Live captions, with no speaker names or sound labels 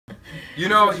You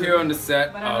know, here on the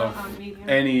set of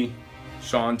any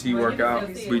Shaun T workout,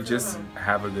 we just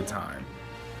have a good time.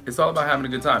 It's all about having a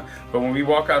good time. But when we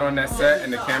walk out on that set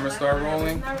and the cameras start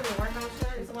rolling,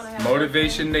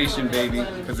 Motivation Nation, baby,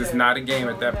 because it's not a game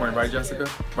at that point, right, Jessica?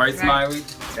 Right, Smiley?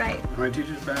 Right. My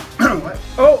teacher's back. What?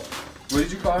 Oh! What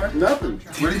did you call her? Nothing.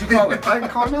 What did you call her? I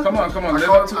didn't call her nothing. Come on.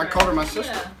 I called her my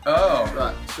sister. Oh.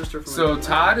 Right, sister from So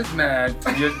Todd is mad.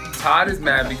 Todd is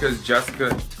mad because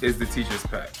Jessica is the teacher's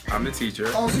pet. I'm the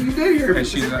teacher. Oh, so you did hear. And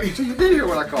she's not. So you did hear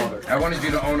what I called her. I wanted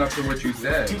you to own up to what you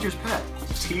said. Teacher's pet.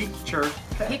 Teacher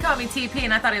pet. He called me TP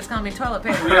and I thought he was calling me toilet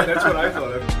paper. Yeah, that's what I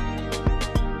thought of.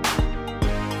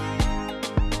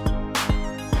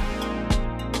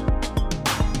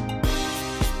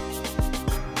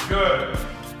 Good.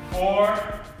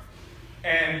 4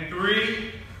 and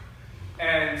 3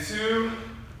 and 2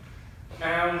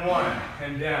 and 1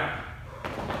 and down.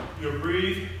 You'll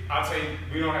breathe. I'll tell you,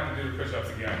 we don't have to do the push-ups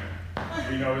again.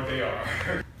 We know what they are.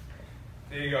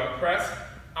 There you go. Press.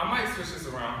 I might switch this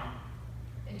around.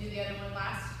 And do the other one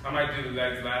last? I might do the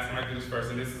legs last. I might do this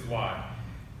first, and this is why.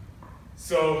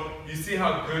 So you see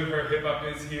how good her hip up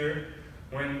is here?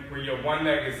 When your one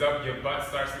leg is up, your butt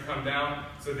starts to come down.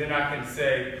 So then I can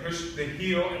say, push the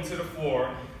heel into the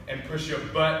floor and push your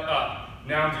butt up.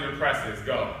 Now do the presses,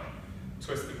 go.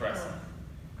 Twist the press.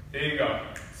 There you go.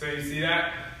 So you see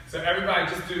that? So everybody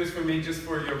just do this for me, just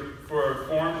for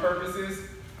form purposes.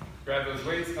 Grab those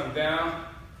weights, come down.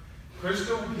 Push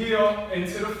the heel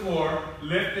into the floor,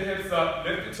 lift the hips up,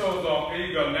 lift the toes off. There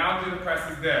you go, now do the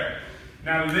presses there.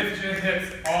 Now lift your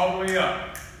hips all the way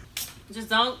up. Just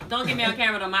don't get me on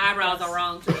camera though. My eyebrows are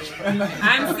wrong today.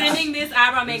 I'm sending this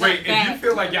eyebrow makeup back. Wait, if you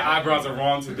feel like your eyebrows are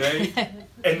wrong today,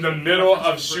 in the middle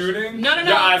of shooting, no.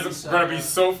 your eyes are gonna be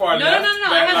so far left.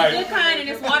 No. I have a good kind and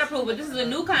it's waterproof, but this is a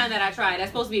new kind that I tried.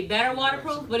 That's supposed to be better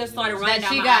waterproof, but it started running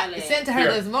down my eyelid. Sent to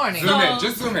her this morning.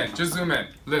 Just zoom in.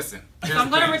 Listen. So I'm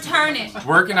gonna return it.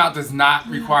 Working out does not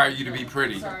require you to be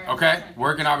pretty, okay?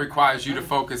 Working out requires you to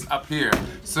focus up here.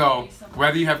 So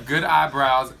whether you have good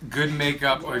eyebrows, good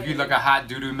makeup, or if you look a hot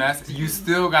doo-doo mess, you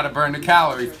still gotta burn the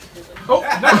calories. Oh,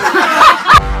 no.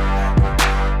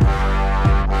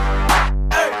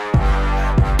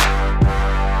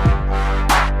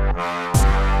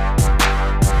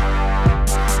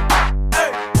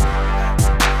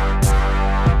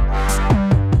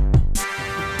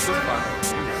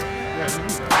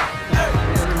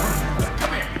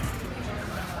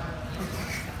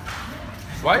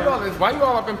 Why you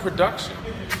all up in production?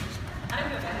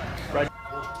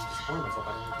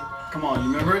 Come on, you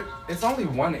remember it? It's only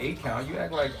 1 8 count. You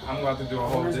act like I'm about to do a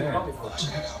whole dance. You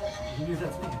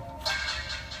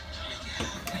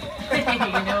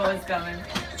know what's coming.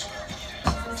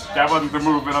 That wasn't the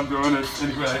move, but I'm doing it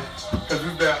anyway. Because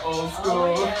it's that old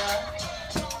school. Oh, yeah.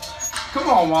 Come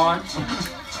on, Juan.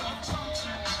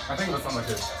 I think it was something like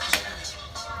this.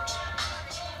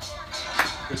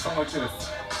 It's something like this.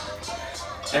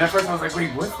 And at first I was like,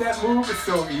 wait, what's that move? It's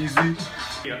so easy.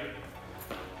 Yeah.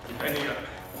 Bending up.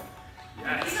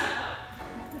 Yes.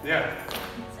 Yeah.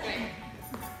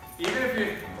 Even if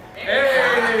you...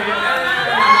 Hey!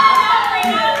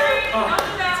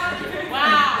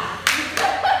 Wow.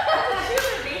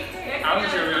 I'm a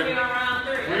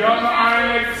cheerleader. We all know Iron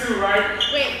Legs too, right?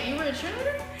 Wait, you were a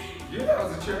cheerleader? Yeah, I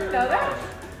was a cheerleader. Know that?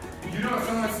 You know,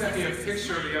 someone sent me a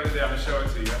picture the other day. I'm gonna show it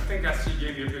to you. I think she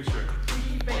gave me a picture.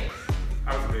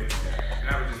 I was big, and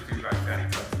I would just do like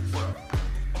that. So.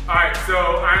 All right, so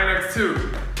Iron Legs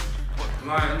 2.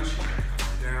 Lunge,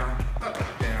 down, up,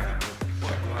 down,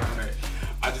 lunge.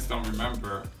 I just don't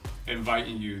remember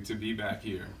inviting you to be back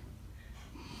here.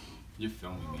 You're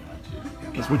filming me, aren't you?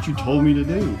 That's what you told me to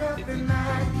do.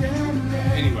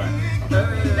 Anyway.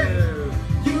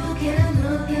 You can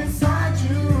look inside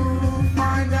you,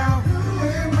 find out who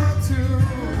am I to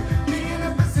be in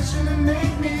a position to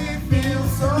make me feel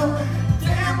so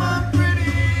damn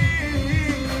unpretty.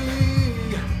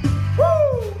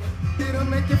 Woo! It'll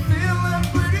make you feel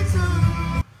unpretty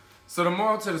too. So the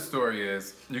moral to the story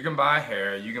is, you can buy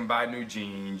hair, you can buy new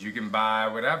jeans, you can buy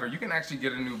whatever, you can actually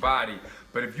get a new body.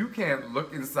 But if you can't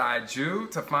look inside you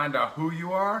to find out who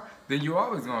you are, then you're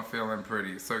always gonna feel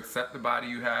unpretty. So accept the body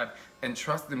you have and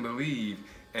trust and believe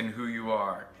in who you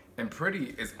are. And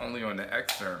pretty is only on the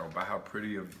external, but how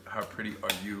pretty are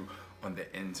you on the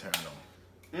internal?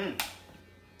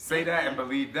 Say that and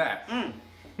believe that.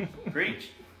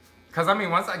 Preach. Cause I mean,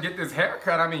 once I get this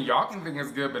haircut, I mean, y'all can think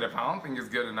it's good, but if I don't think it's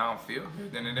good and I don't feel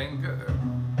good, then it ain't good.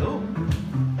 Ooh.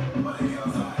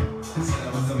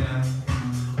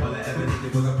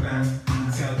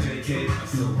 Tell JK I'm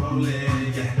still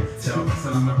rolling, yeah. Tell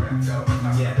Russell I'm a rap,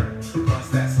 yeah.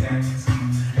 Bust that stack.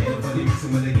 Ain't nobody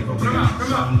mixing with the Come on,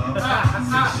 come on.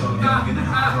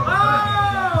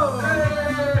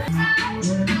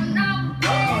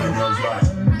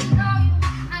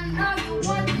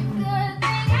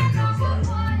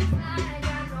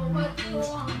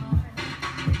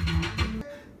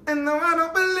 And though I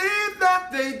don't believe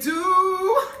that they do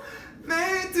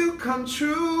come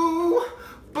true.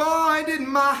 Boy, did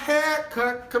my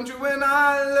haircut come true when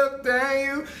I looked at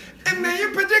you. And then you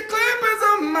put your clippers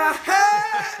on my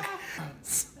head.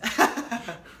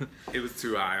 It was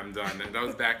too high, I'm done. That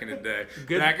was back in the day.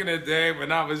 Back in the day when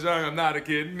I was young, I'm not a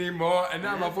kid anymore. And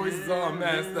now my voice is all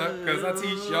messed up because I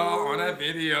teach y'all on that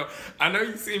video. I know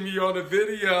you see me on the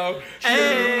video. True.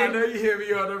 I know you hear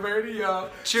me on the radio.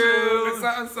 True.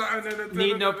 Something.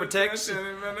 Need no protection.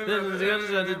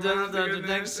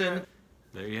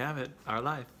 There you have it. Our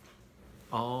life.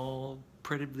 All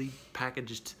prettily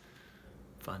packaged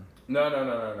fun. No.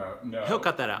 He'll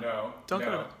cut that out. No. Don't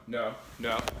cut it out.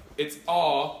 No. It's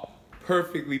all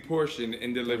perfectly portioned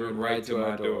and delivered right to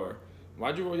my door.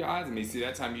 Why'd you roll your eyes at me? See,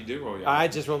 that time you did roll your eyes.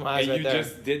 I just rolled my eyes right there. And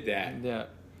you just did that. Yeah.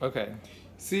 Okay.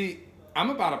 See, I'm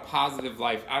about a positive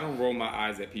life. I don't roll my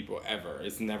eyes at people ever.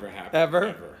 It's never happened.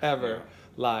 Ever. No.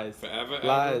 Lies. Forever.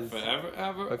 Lies.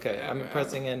 Forever. Okay, forever, I'm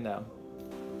pressing in now.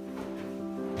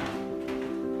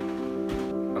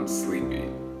 I'm sleepy.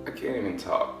 I can't even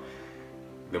talk.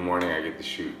 The morning I get to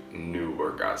shoot new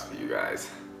workouts for you guys.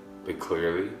 But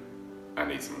clearly, I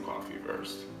need some coffee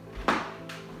first.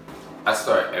 I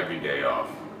start every day off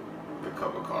with a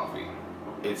cup of coffee.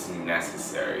 It's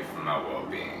necessary for my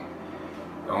well-being.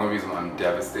 The only reason why I'm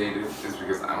devastated is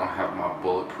because I don't have my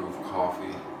bulletproof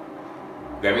coffee.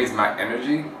 That means my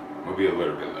energy will be a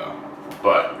little bit low.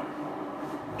 But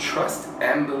trust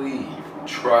and believe.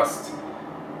 Trust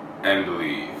and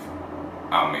believe.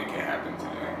 I'll make it happen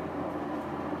today.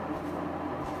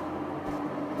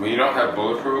 When you don't have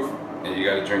bulletproof and you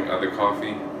gotta drink other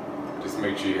coffee, just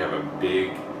make sure you have a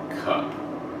big cup.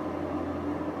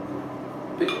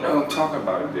 But you know, talk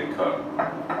about a big cup.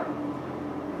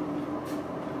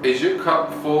 Is your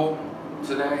cup full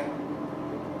today?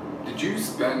 Did you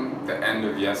spend the end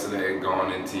of yesterday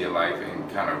going into your life and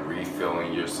kind of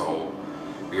refilling your soul?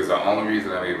 Because the only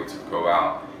reason I'm able to go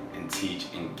out and teach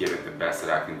and give it the best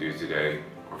that I can do today,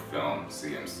 or film,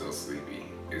 see I'm still sleepy,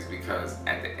 is because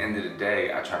at the end of the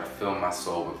day, I try to fill my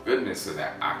soul with goodness so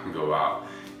that I can go out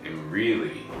and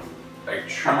really, like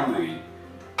truly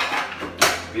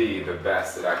be the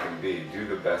best that I can be, do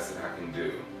the best that I can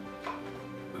do.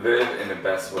 Live in the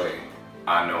best way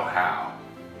I know how.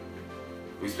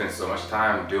 We spend so much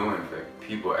time doing for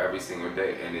people every single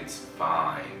day, and it's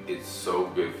fine. It's so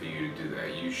good for you to do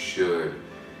that. You should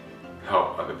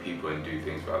help other people and do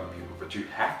things for other people, but you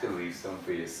have to leave some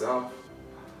for yourself.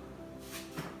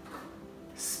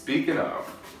 Speaking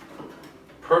of,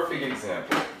 perfect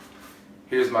example,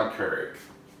 here's my Keurig.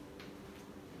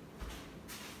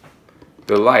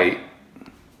 The light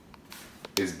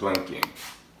is blinking.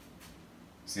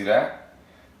 See that?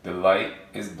 The light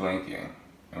is blinking.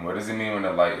 And what does it mean when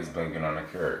the light is blinking on a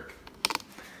Keurig?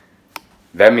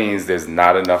 That means there's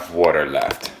not enough water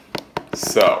left.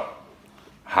 So,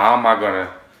 how am I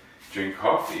gonna drink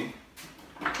coffee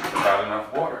without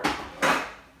enough water?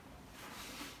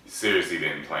 Seriously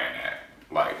didn't plan that.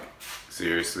 Like,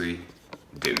 seriously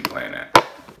didn't plan that.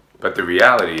 But the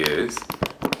reality is,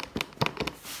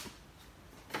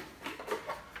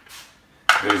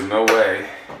 there's no way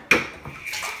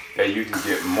that you can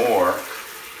get more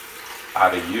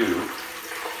out of you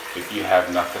if you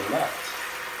have nothing left.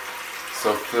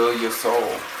 So fill your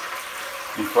soul.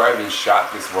 Before I even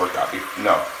shot this workout,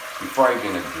 before I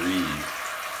even agreed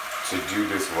to do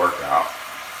this workout,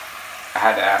 I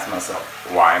had to ask myself,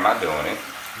 why am I doing it?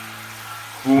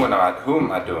 Who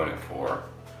am I doing it for?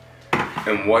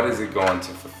 And what is it going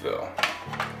to fulfill?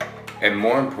 And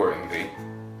more importantly,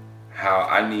 how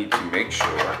I need to make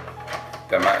sure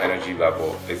that my energy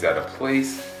level is at a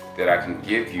place that I can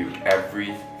give you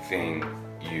everything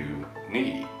you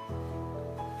need.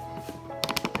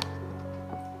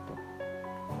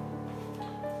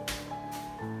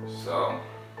 So,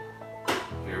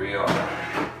 here we are.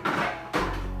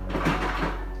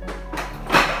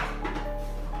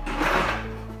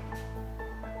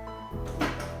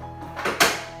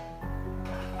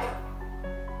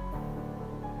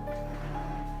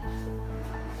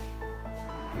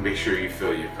 Make sure you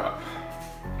fill your cup.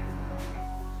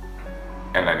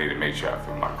 And I need to make sure I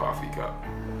fill my coffee cup.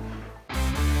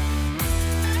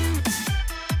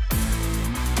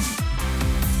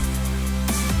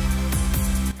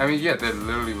 I mean, yeah, there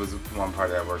literally was one part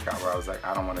of that workout where I was like,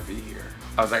 I don't want to be here.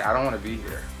 I was like, I don't want to be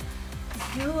here.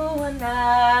 You are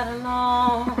not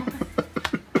alone.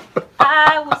 I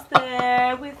I was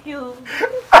there with you.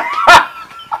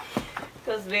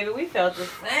 Because, baby, we felt the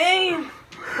same.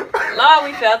 Lord,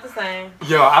 we felt the same.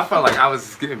 Yo, I felt like I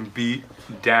was getting beat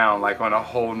down, like on a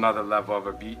whole nother level of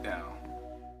a beat down.